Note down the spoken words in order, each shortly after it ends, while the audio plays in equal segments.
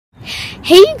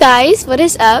Hey you guys, what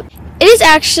is up? It is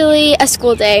actually a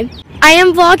school day. I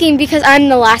am vlogging because I'm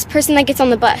the last person that gets on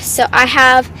the bus. So I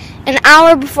have an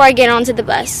hour before I get onto the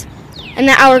bus. And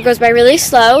that hour goes by really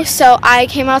slow, so I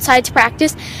came outside to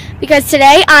practice because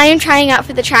today I am trying out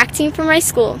for the track team for my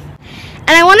school.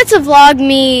 And I wanted to vlog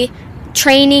me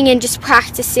training and just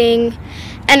practicing.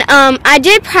 And I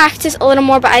did practice a little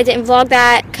more, but I didn't vlog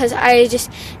that because I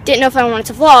just didn't know if I wanted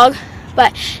to vlog.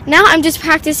 But now I'm just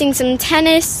practicing some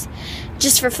tennis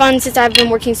just for fun since I've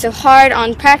been working so hard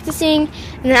on practicing.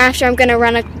 And then after I'm going to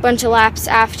run a bunch of laps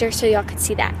after so y'all can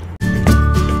see that.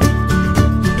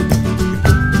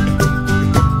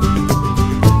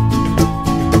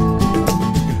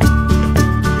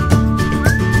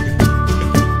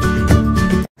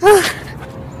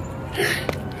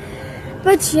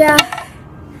 But yeah,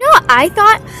 you know what I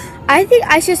thought? I think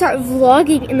I should start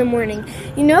vlogging in the morning,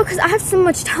 you know, because I have so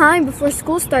much time before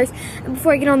school starts and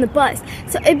before I get on the bus.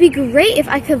 So it'd be great if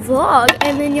I could vlog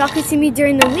and then y'all could see me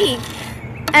during the week.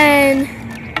 And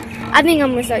I think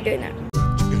I'm going to start doing that.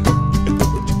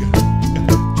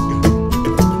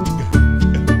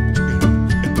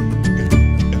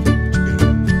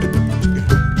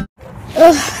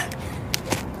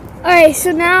 Alright,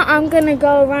 so now I'm going to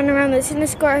go run around the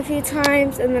tennis court a few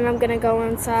times and then I'm going to go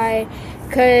inside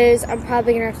because I'm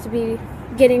probably going to have to be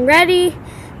getting ready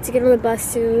to get on the bus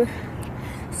soon.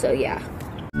 So yeah.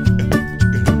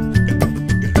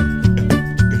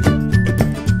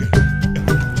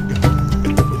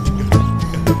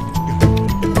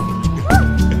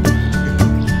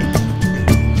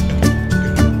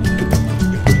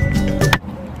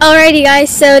 Alrighty guys,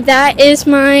 so that is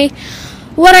my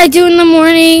what I do in the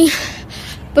morning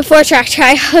before track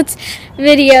tryouts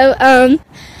video. Oh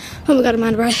my god, I'm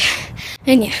out of breath.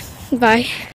 And yeah, bye.